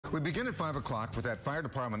We begin at 5 o'clock with that fire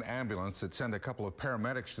department ambulance that sent a couple of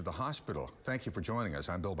paramedics to the hospital. Thank you for joining us.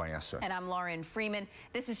 I'm Bill Biessa. And I'm Lauren Freeman.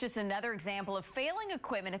 This is just another example of failing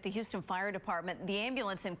equipment at the Houston Fire Department. The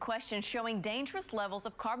ambulance in question showing dangerous levels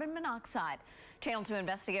of carbon monoxide. Channel 2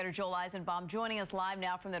 investigator Joel Eisenbaum joining us live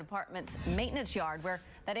now from the department's maintenance yard where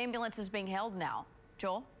that ambulance is being held now.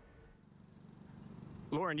 Joel?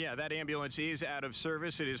 Lauren, yeah, that ambulance is out of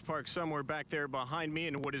service. It is parked somewhere back there behind me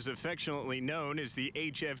in what is affectionately known as the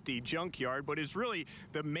HFD junkyard, but is really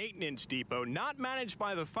the maintenance depot. Not managed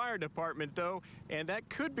by the fire department, though, and that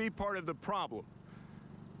could be part of the problem.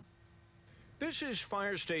 This is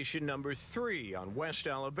fire station number 3 on West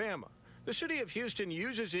Alabama. The city of Houston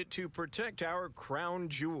uses it to protect our crown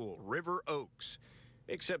jewel, River Oaks.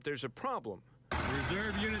 Except there's a problem.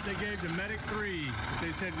 Reserve unit they gave to Medic 3 that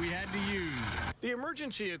they said we had to use. The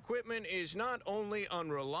emergency equipment is not only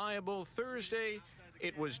unreliable. Thursday,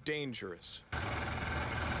 it was dangerous.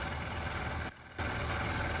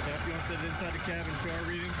 Captain said inside the cabin car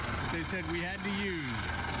reading that they said we had to use.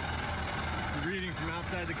 The reading from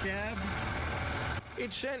outside the cab.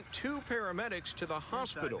 It sent 2 paramedics to the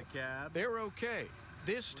hospital. They're okay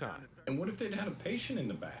this time. And what if they'd had a patient in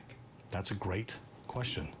the back? That's a great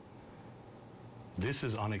question. This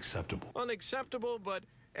is unacceptable. Unacceptable, but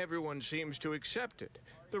everyone seems to accept it.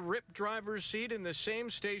 The ripped driver's seat in the same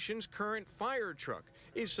station's current fire truck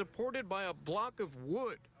is supported by a block of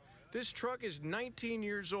wood. This truck is 19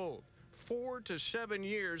 years old, 4 to 7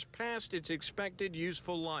 years past its expected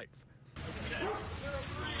useful life.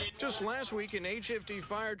 Just last week, an HFD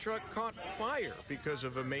fire truck caught fire because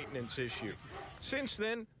of a maintenance issue. Since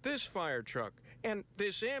then, this fire truck and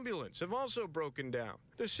this ambulance have also broken down.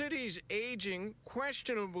 The city's aging,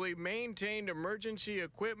 questionably maintained emergency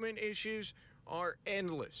equipment issues are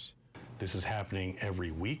endless. This is happening every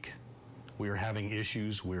week. We are having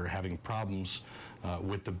issues. We are having problems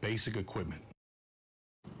with the basic equipment.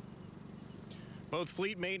 Both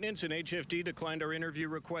Fleet Maintenance and HFD declined our interview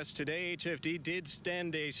request today. HFD did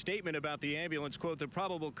send a statement about the ambulance. Quote, the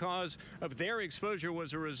probable cause of their exposure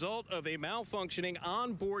was a result of a malfunctioning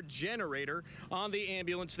onboard generator on the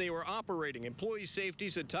ambulance they were operating. Employee safety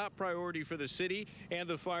is a top priority for the city and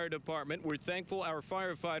the fire department. We're thankful our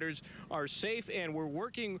firefighters are safe, and we're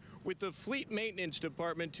working with the Fleet Maintenance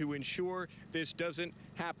Department to ensure this doesn't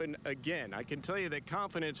happen again. I can tell you that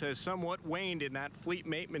confidence has somewhat waned in that Fleet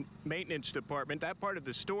Maintenance Department. That part of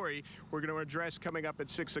the story we're going to address coming up at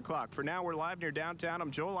 6 o'clock. For now, we're live near downtown. I'm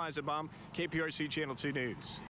Joel Eisenbaum, KPRC Channel 2 News.